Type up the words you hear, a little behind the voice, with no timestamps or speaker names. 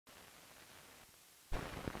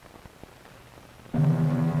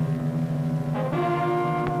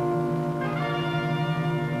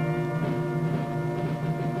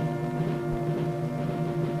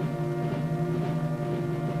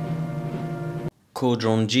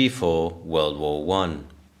Caudron G.4 World War I.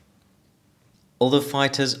 Although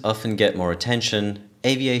fighters often get more attention,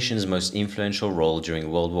 aviation's most influential role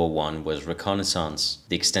during World War I was reconnaissance.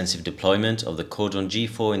 The extensive deployment of the Caudron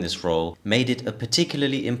G.4 in this role made it a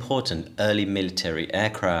particularly important early military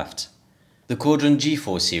aircraft. The Caudron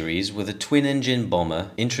G.4 series were the twin-engine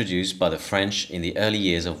bomber introduced by the French in the early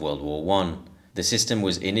years of World War I. The system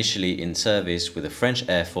was initially in service with the French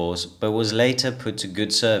Air Force, but was later put to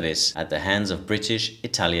good service at the hands of British,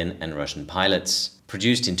 Italian and Russian pilots.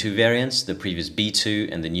 Produced in two variants, the previous B-2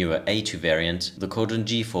 and the newer A-2 variant, the Caudron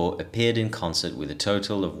G4 appeared in concert with a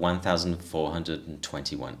total of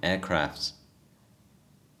 1,421 aircraft.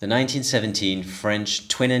 The 1917 French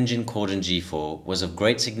twin-engine Caudron G4 was of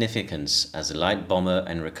great significance as a light bomber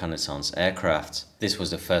and reconnaissance aircraft. This was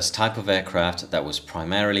the first type of aircraft that was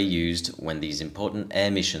primarily used when these important air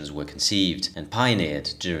missions were conceived and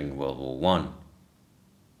pioneered during World War I.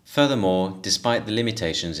 Furthermore, despite the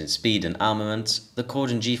limitations in speed and armament, the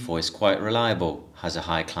Caudron G4 is quite reliable, has a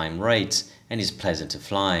high climb rate, and is pleasant to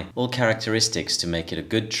fly, all characteristics to make it a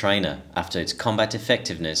good trainer after its combat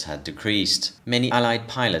effectiveness had decreased. Many Allied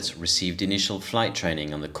pilots received initial flight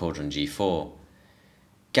training on the Caudron G4.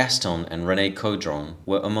 Gaston and René Caudron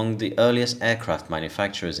were among the earliest aircraft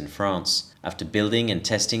manufacturers in France. After building and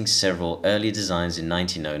testing several early designs in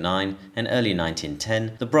 1909 and early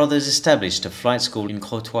 1910, the brothers established a flight school in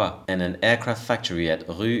Crotoy and an aircraft factory at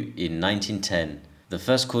Rue in 1910. The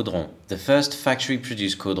first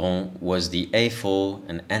factory-produced Caudron was the A4,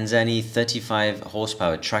 an Anzani 35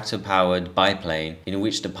 horsepower tractor-powered biplane in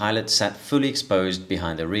which the pilot sat fully exposed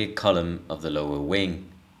behind the rear column of the lower wing.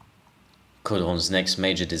 Caudron's next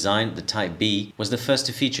major design, the Type B, was the first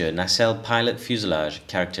to feature a nacelle pilot fuselage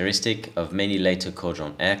characteristic of many later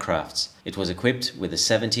Caudron aircrafts. It was equipped with a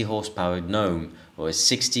 70 horsepower gnome or a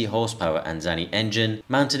 60 horsepower Anzani engine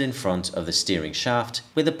mounted in front of the steering shaft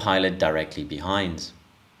with the pilot directly behind.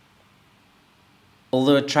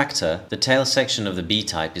 Although a tractor, the tail section of the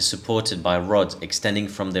B-type is supported by rods extending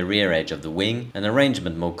from the rear edge of the wing, an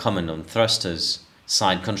arrangement more common on thrusters.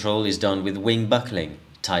 Side control is done with wing buckling.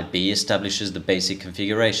 Type B establishes the basic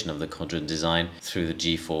configuration of the Caudron design through the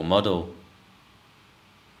G4 model.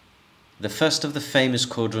 The first of the famous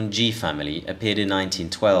Caudron G family appeared in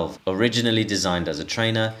 1912. Originally designed as a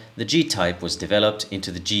trainer, the G-type was developed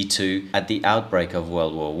into the G2 at the outbreak of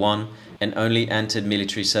World War I and only entered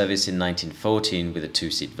military service in 1914 with a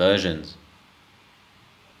two-seat version.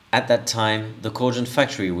 At that time, the Caudron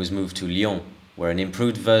factory was moved to Lyon, where an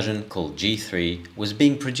improved version called G3 was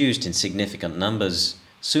being produced in significant numbers.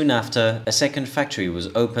 Soon after, a second factory was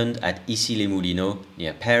opened at Issy-les-Moulineaux,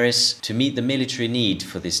 near Paris, to meet the military need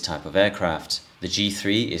for this type of aircraft. The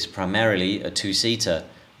G3 is primarily a two-seater,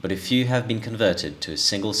 but a few have been converted to a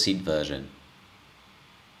single-seat version.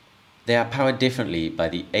 They are powered differently by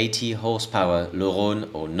the 80 horsepower Le Rhône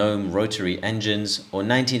or Gnome rotary engines or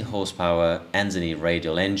 19 horsepower Anzani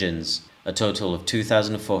radial engines. A total of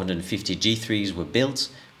 2,450 G3s were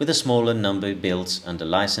built, with a smaller number built under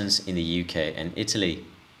license in the UK and Italy.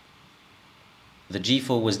 The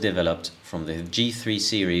G4 was developed from the G3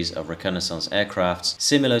 series of reconnaissance aircrafts,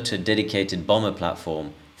 similar to a dedicated bomber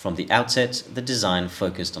platform. From the outset, the design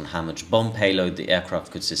focused on how much bomb payload the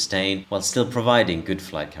aircraft could sustain while still providing good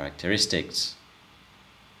flight characteristics.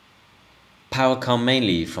 Power come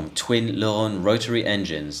mainly from twin Le Rhône rotary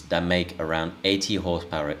engines that make around 80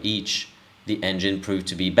 horsepower each. The engine proved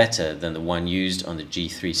to be better than the one used on the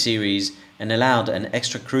G3 series and allowed an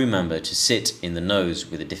extra crew member to sit in the nose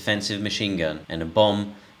with a defensive machine gun and a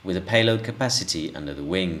bomb with a payload capacity under the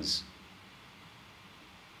wings.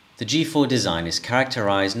 The G4 design is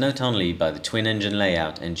characterized not only by the twin-engine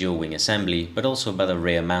layout and dual-wing assembly, but also by the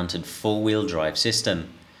rear-mounted four-wheel drive system.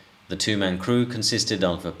 The two-man crew consisted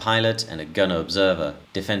of a pilot and a gunner observer.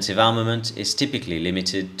 Defensive armament is typically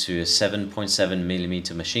limited to a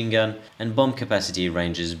 7.7mm machine gun, and bomb capacity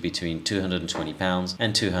ranges between 220 pounds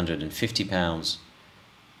and 250 pounds.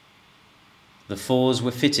 The fours were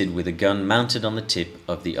fitted with a gun mounted on the tip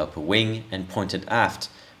of the upper wing and pointed aft,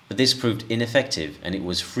 but this proved ineffective and it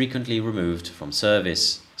was frequently removed from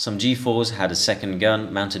service. Some G4s had a second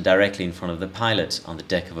gun mounted directly in front of the pilot on the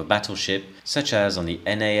deck of a battleship, such as on the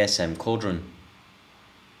NASM Caudron.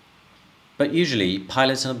 But usually,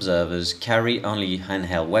 pilots and observers carry only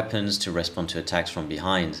handheld weapons to respond to attacks from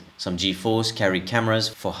behind. Some G4s carry cameras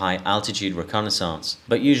for high-altitude reconnaissance,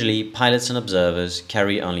 but usually pilots and observers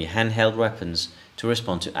carry only handheld weapons to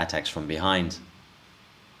respond to attacks from behind.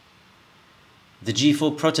 The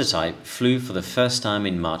G4 prototype flew for the first time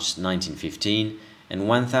in March 1915, and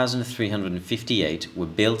 1,358 were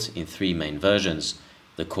built in three main versions: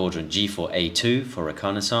 the Caudron G4A2 for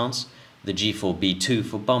reconnaissance, the G4B2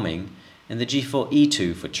 for bombing, and the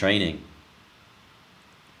G4E2 for training.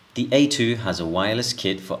 The A2 has a wireless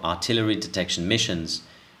kit for artillery detection missions.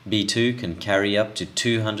 B2 can carry up to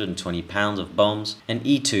 220 pounds of bombs, and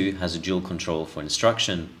E2 has a dual control for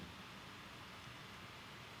instruction.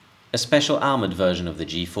 A special armored version of the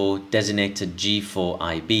G4, designated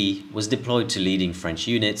G4IB, was deployed to leading French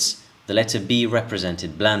units. The letter B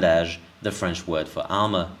represented blindage, the French word for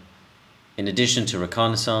armor. In addition to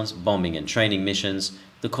reconnaissance, bombing and training missions,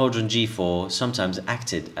 the Caudron G4 sometimes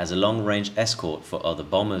acted as a long-range escort for other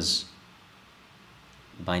bombers.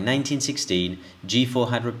 By 1916,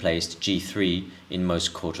 G4 had replaced G3 in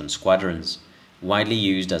most Caudron squadrons. Widely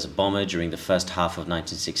used as a bomber during the first half of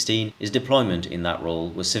 1916, his deployment in that role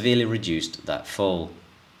was severely reduced that fall.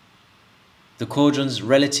 The Caudron's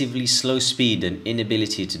relatively slow speed and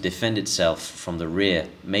inability to defend itself from the rear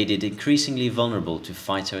made it increasingly vulnerable to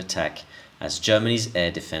fighter attack as Germany's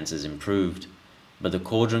air defenses improved, but the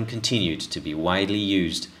Caudron continued to be widely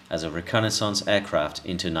used as a reconnaissance aircraft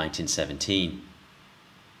into 1917.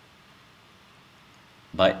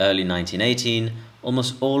 By early 1918,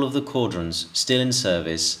 almost all of the Caudrons still in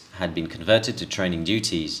service had been converted to training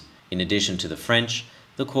duties. In addition to the French,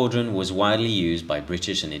 the Caudron was widely used by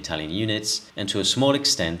British and Italian units, and to a small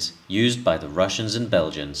extent used by the Russians and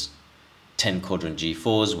Belgians. 10 Caudron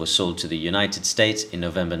G4s were sold to the United States in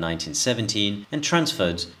November 1917 and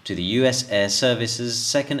transferred to the US Air Service's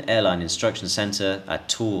 2nd Airline Instruction Center at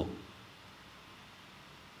Tours.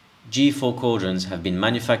 G4 Caudrons have been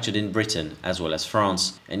manufactured in Britain as well as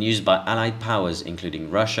France and used by Allied powers including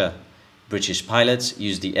Russia. British pilots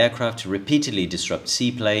used the aircraft to repeatedly disrupt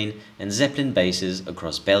seaplane and Zeppelin bases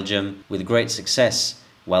across Belgium with great success,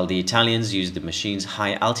 while the Italians used the machine's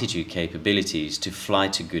high altitude capabilities to fly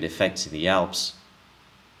to good effect in the Alps.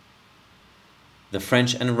 The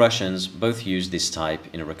French and Russians both used this type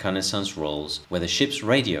in reconnaissance roles, where the ship's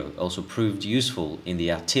radio also proved useful in the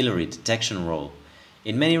artillery detection role.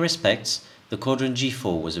 In many respects, the Caudron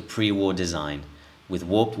G4 was a pre-war design, with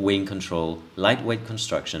warp wing control, lightweight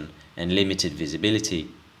construction, and limited visibility.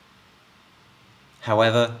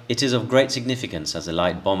 However, it is of great significance as a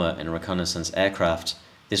light bomber and reconnaissance aircraft.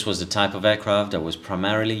 This was the type of aircraft that was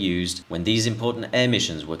primarily used when these important air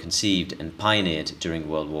missions were conceived and pioneered during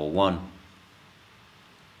World War I.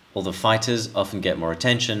 Although fighters often get more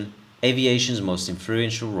attention, aviation's most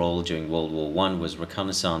influential role during World War I was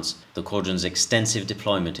reconnaissance. The Caudron's extensive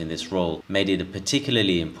deployment in this role made it a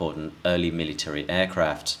particularly important early military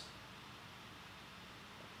aircraft.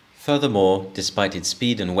 Furthermore, despite its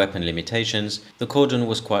speed and weapon limitations, the Caudron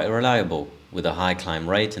was quite reliable, with a high climb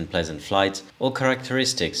rate and pleasant flight, all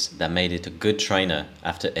characteristics that made it a good trainer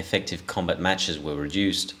after effective combat matches were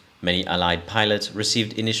reduced. Many Allied pilots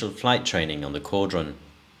received initial flight training on the Caudron.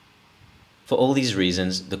 For all these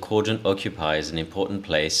reasons, the Caudron occupies an important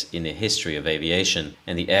place in the history of aviation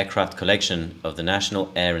and the aircraft collection of the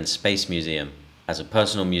National Air and Space Museum. As a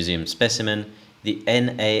personal museum specimen, the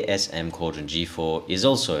NASM Caudron G4 is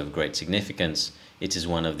also of great significance. It is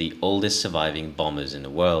one of the oldest surviving bombers in the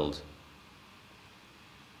world.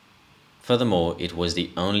 Furthermore, it was the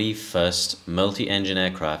only first multi-engine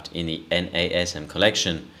aircraft in the NASM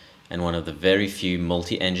collection and one of the very few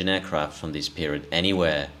multi-engine aircraft from this period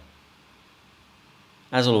anywhere.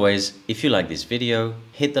 As always, if you like this video,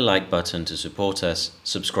 hit the like button to support us,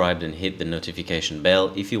 subscribe and hit the notification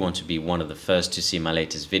bell if you want to be one of the first to see my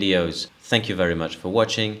latest videos. Thank you very much for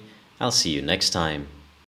watching. I'll see you next time.